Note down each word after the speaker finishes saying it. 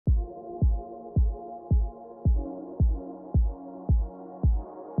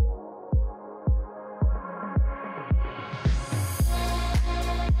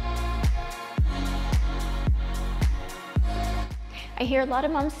I hear a lot of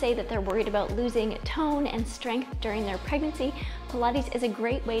moms say that they're worried about losing tone and strength during their pregnancy. Pilates is a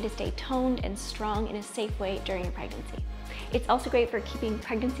great way to stay toned and strong in a safe way during your pregnancy. It's also great for keeping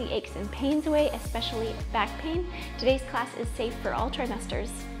pregnancy aches and pains away, especially back pain. Today's class is safe for all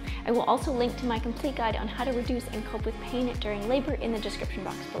trimesters. I will also link to my complete guide on how to reduce and cope with pain during labor in the description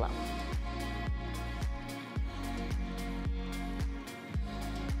box below.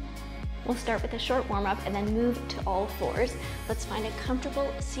 We'll start with a short warm-up and then move to all fours. Let's find a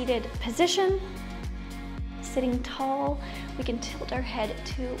comfortable seated position. Sitting tall, we can tilt our head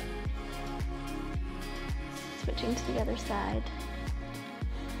to switching to the other side.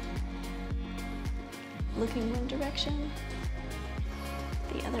 Looking one direction,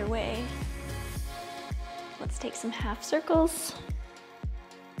 the other way. Let's take some half circles.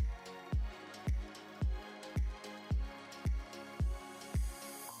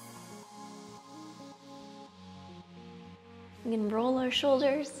 We can roll our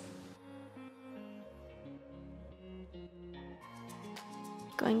shoulders.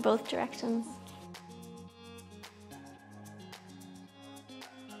 Going both directions.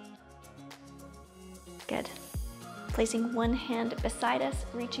 Good. Placing one hand beside us,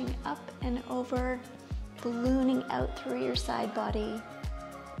 reaching up and over, ballooning out through your side body.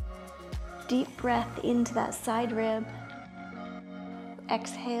 Deep breath into that side rib.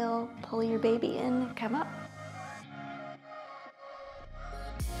 Exhale, pull your baby in, come up.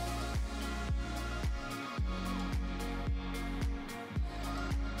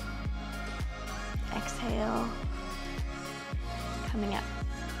 Exhale, coming up.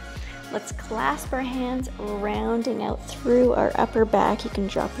 Let's clasp our hands, rounding out through our upper back. You can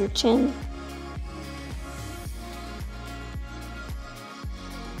drop your chin.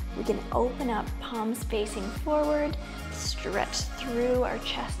 We can open up, palms facing forward, stretch through our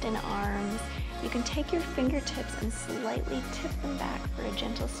chest and arms. You can take your fingertips and slightly tip them back for a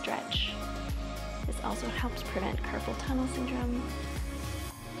gentle stretch. This also helps prevent carpal tunnel syndrome.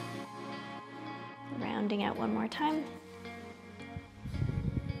 Rounding out one more time.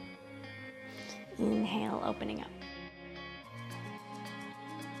 Inhale, opening up.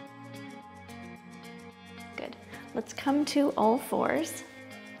 Good. Let's come to all fours.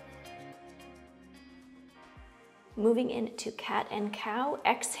 Moving into cat and cow.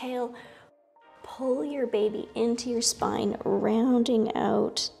 Exhale, pull your baby into your spine, rounding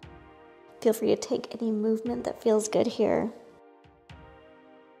out. Feel free to take any movement that feels good here.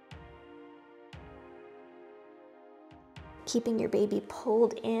 Keeping your baby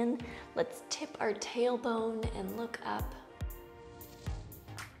pulled in. Let's tip our tailbone and look up.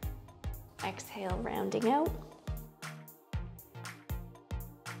 Exhale, rounding out.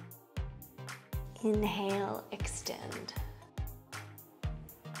 Inhale, extend.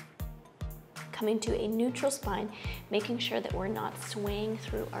 Coming to a neutral spine, making sure that we're not swaying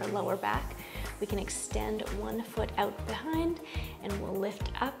through our lower back. We can extend one foot out behind and we'll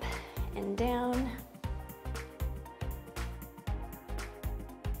lift up and down.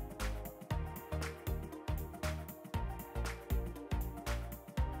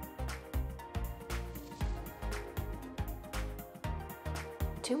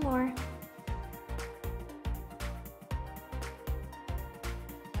 Two more.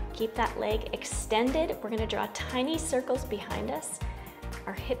 Keep that leg extended. We're gonna draw tiny circles behind us.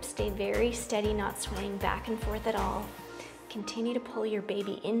 Our hips stay very steady, not swaying back and forth at all. Continue to pull your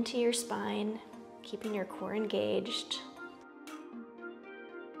baby into your spine, keeping your core engaged.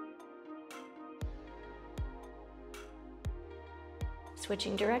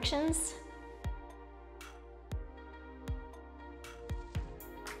 Switching directions.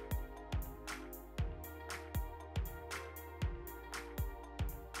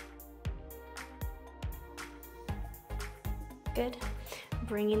 Good.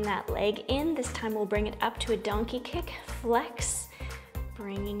 Bringing that leg in. This time we'll bring it up to a donkey kick. Flex,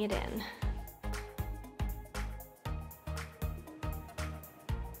 bringing it in.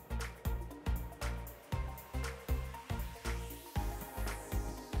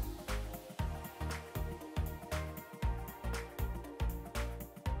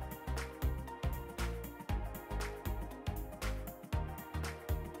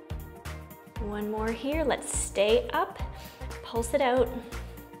 One more here. Let's stay up. Pulse it out.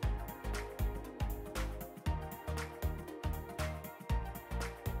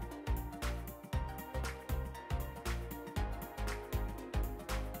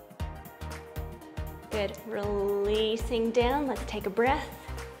 Good. Releasing down. Let's take a breath.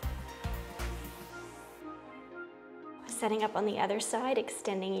 Setting up on the other side,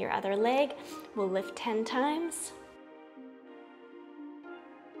 extending your other leg. We'll lift 10 times.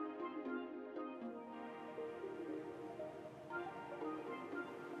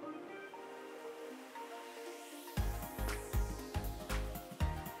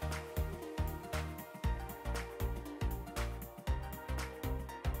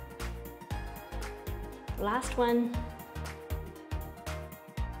 Last one.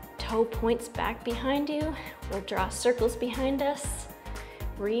 Toe points back behind you. We'll draw circles behind us,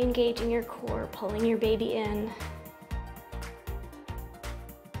 re-engaging your core, pulling your baby in.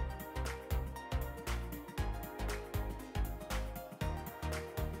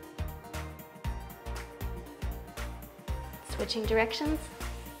 Switching directions.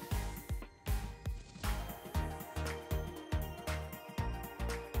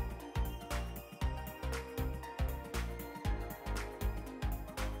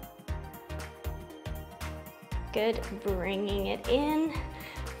 Good, bringing it in,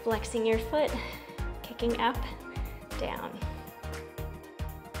 flexing your foot, kicking up, down.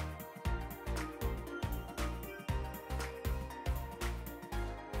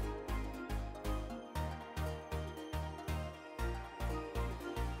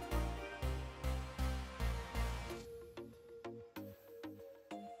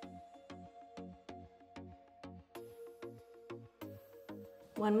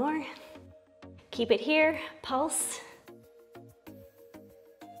 One more. Keep it here, pulse.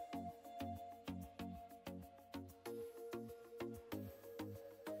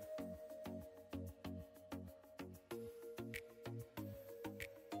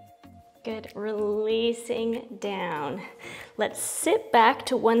 Good, releasing down. Let's sit back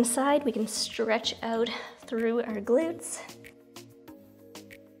to one side. We can stretch out through our glutes.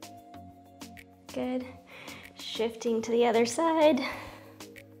 Good, shifting to the other side.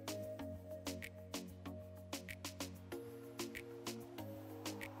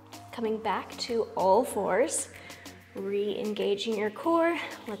 Coming back to all fours, re-engaging your core.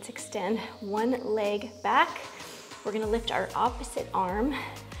 Let's extend one leg back. We're gonna lift our opposite arm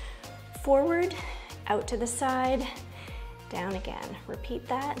forward, out to the side, down again. Repeat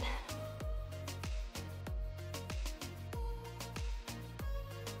that.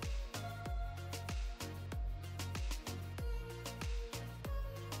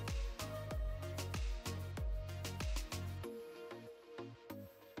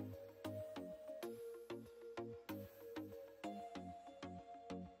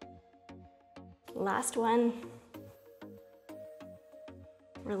 Last one.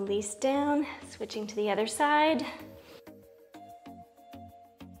 Release down, switching to the other side.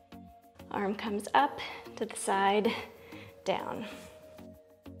 Arm comes up to the side, down.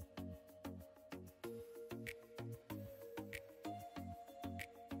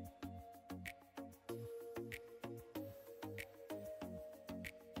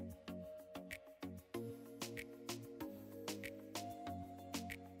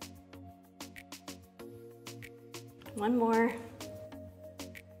 One more.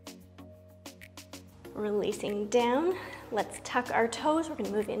 Releasing down. Let's tuck our toes. We're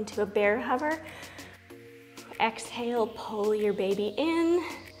gonna move into a bear hover. Exhale, pull your baby in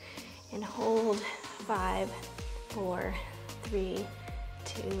and hold. 5, 4, 3,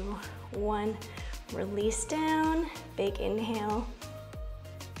 2, 1. Release down, big inhale.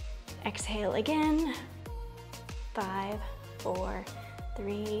 Exhale again. 5, 4,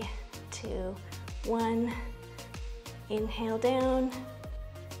 3, 2, 1. Inhale down.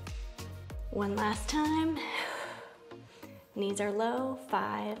 One last time. Knees are low.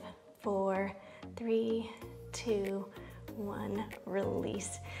 5, 4, 3, 2, 1.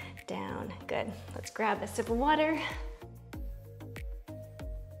 Release down. Good. Let's grab a sip of water.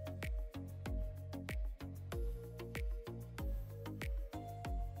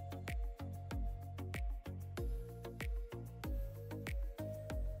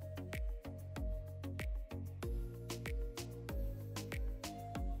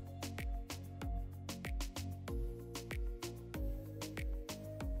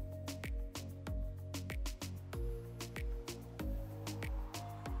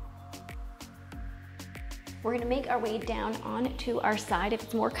 We're gonna make our way down onto our side. If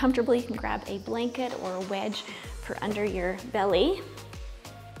it's more comfortable, you can grab a blanket or a wedge for under your belly.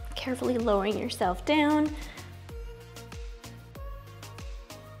 Carefully lowering yourself down.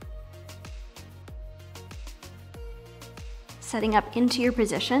 Setting up into your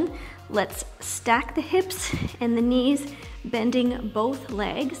position. Let's stack the hips and the knees, bending both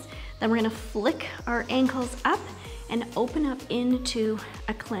legs. Then we're gonna flick our ankles up and open up into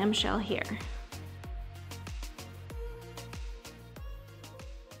a clamshell here.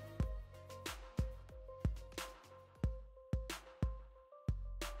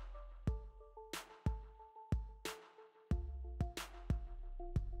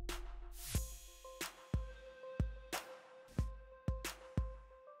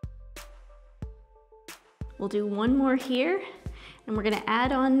 We'll do one more here, and we're gonna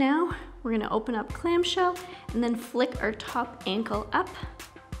add on now. We're gonna open up clamshell and then flick our top ankle up.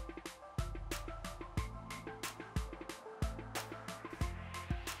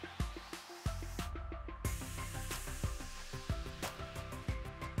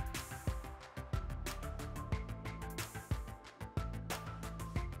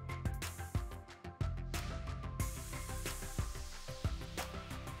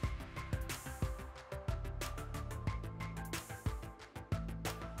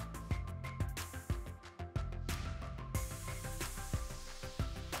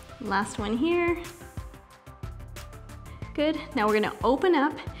 Last one here. Good. Now we're gonna open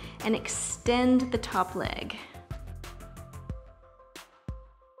up and extend the top leg.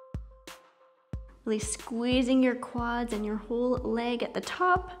 Really squeezing your quads and your whole leg at the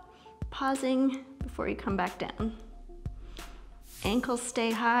top, pausing before you come back down. Ankles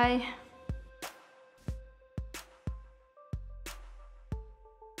stay high.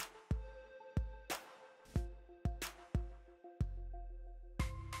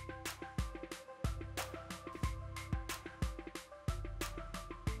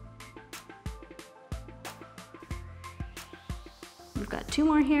 We've got 2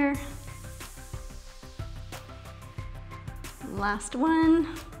 more here. Last one.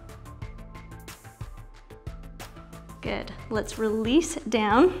 Good. Let's release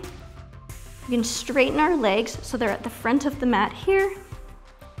down. We can straighten our legs so they're at the front of the mat here.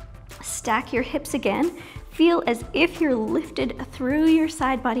 Stack your hips again. Feel as if you're lifted through your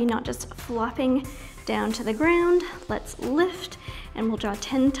side body, not just flopping down to the ground. Let's lift, and we'll draw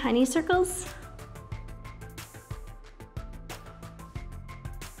 10 tiny circles.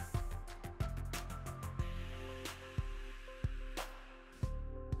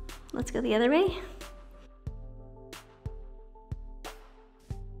 Let's go the other way.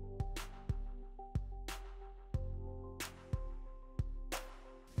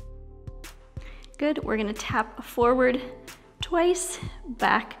 Good, we're gonna tap forward twice,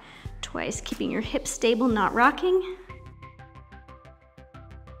 back twice, keeping your hips stable, not rocking.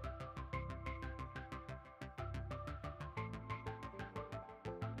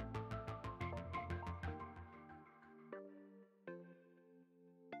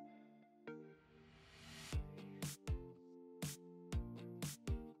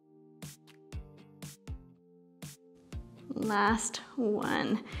 Last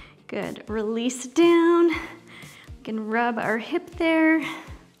one. Good. Release down. We can rub our hip there.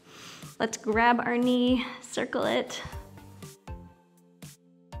 Let's grab our knee, circle it.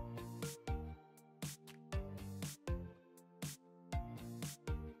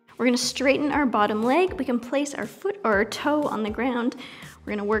 We're going to straighten our bottom leg. We can place our foot or our toe on the ground.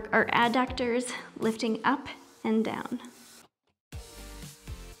 We're going to work our adductors, lifting up and down.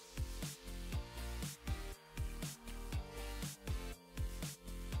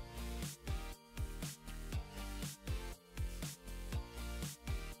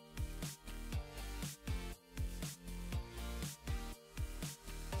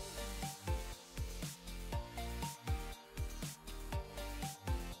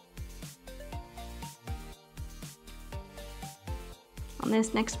 On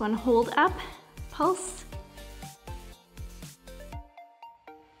this next one, hold up, pulse.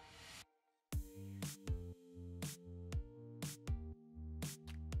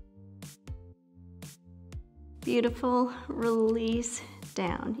 Beautiful, release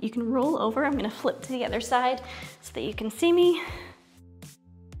down. You can roll over. I'm gonna flip to the other side so that you can see me.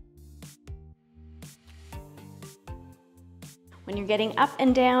 When you're getting up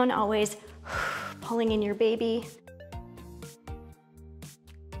and down, always pulling in your baby.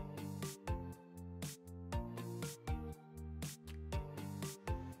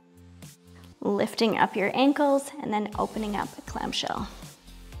 Lifting up your ankles and then opening up a clamshell.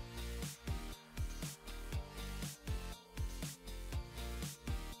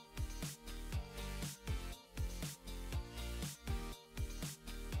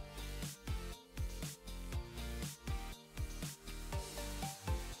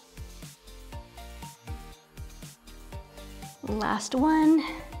 Last one,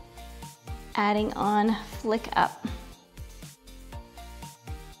 adding on flick up.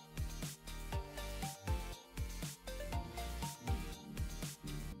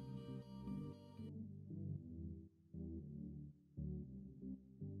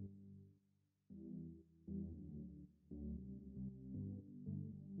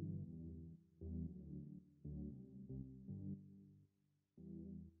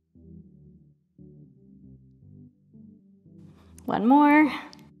 One more.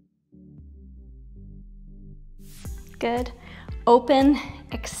 Good. Open,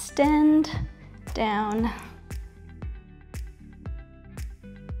 extend, down.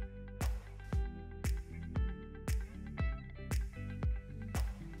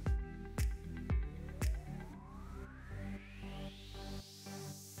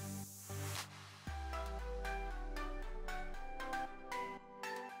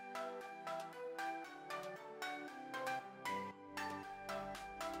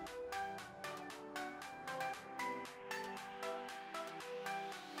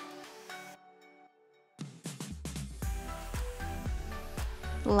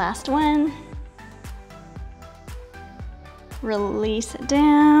 Last one. Release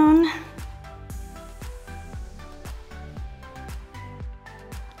down.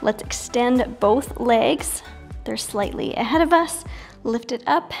 Let's extend both legs. They're slightly ahead of us. Lift it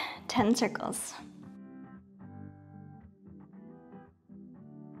up, 10 circles.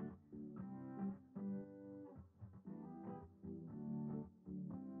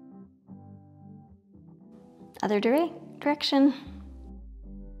 Other direction.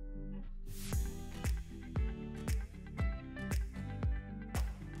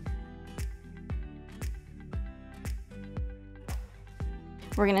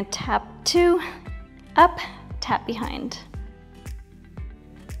 We're gonna tap 2, up, tap behind.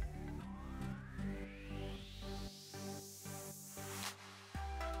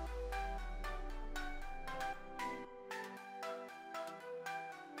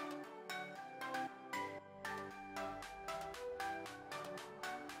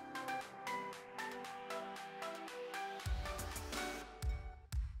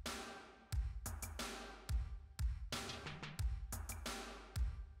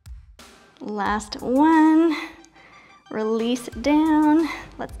 Last one, release down.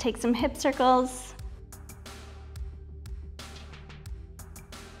 Let's take some hip circles.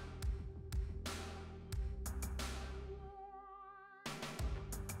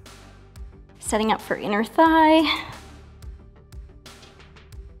 Setting up for inner thigh.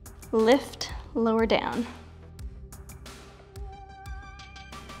 Lift, lower down.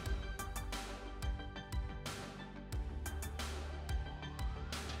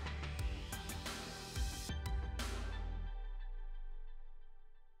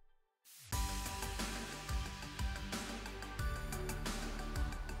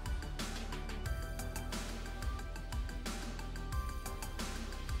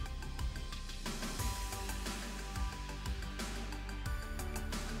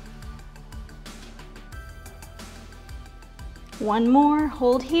 One more,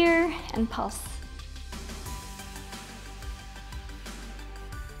 hold here and pulse.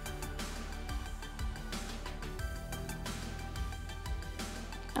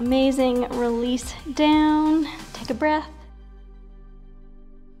 Amazing, release down, take a breath.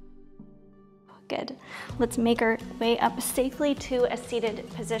 Good, let's make our way up safely to a seated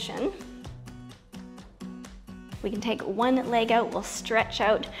position. We can take one leg out, we'll stretch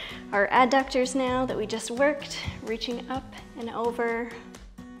out our adductors now that we just worked, reaching up and over.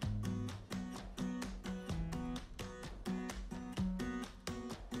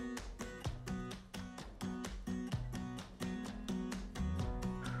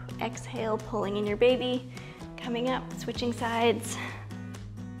 Exhale, pulling in your baby, coming up, switching sides.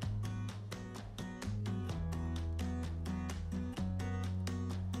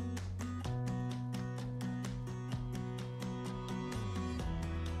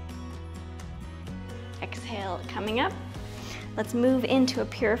 Exhale, coming up. Let's move into a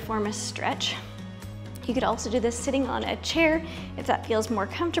piriformis stretch. You could also do this sitting on a chair if that feels more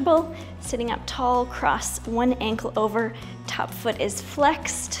comfortable. Sitting up tall, cross one ankle over, top foot is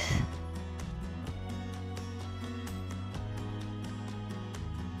flexed.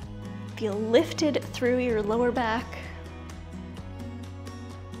 Feel lifted through your lower back.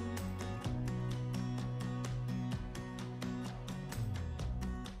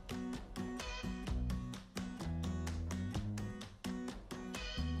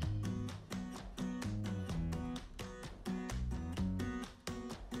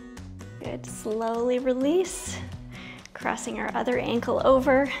 Good, slowly release, crossing our other ankle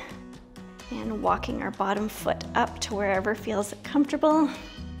over and walking our bottom foot up to wherever feels comfortable.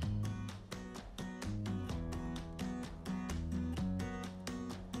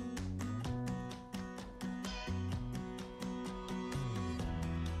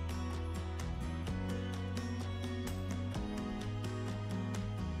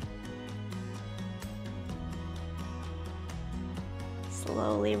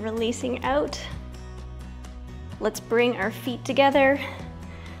 Slowly releasing out. Let's bring our feet together.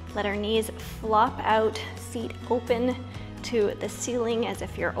 Let our knees flop out, feet open to the ceiling as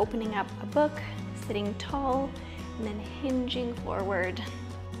if you're opening up a book, sitting tall, and then hinging forward.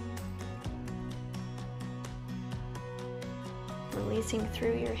 Releasing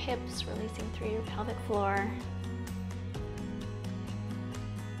through your hips, releasing through your pelvic floor.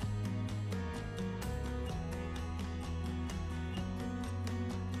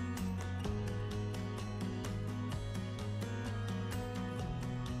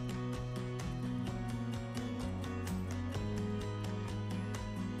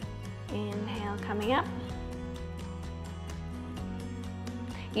 Inhale, coming up.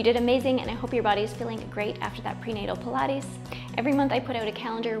 You did amazing, and I hope your body is feeling great after that prenatal Pilates. Every month I put out a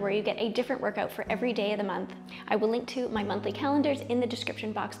calendar where you get a different workout for every day of the month. I will link to my monthly calendars in the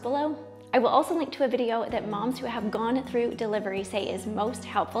description box below. I will also link to a video that moms who have gone through delivery say is most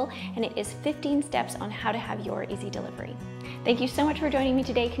helpful, and it is 15 steps on how to have your easy delivery. Thank you so much for joining me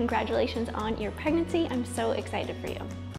today. Congratulations on your pregnancy. I'm so excited for you.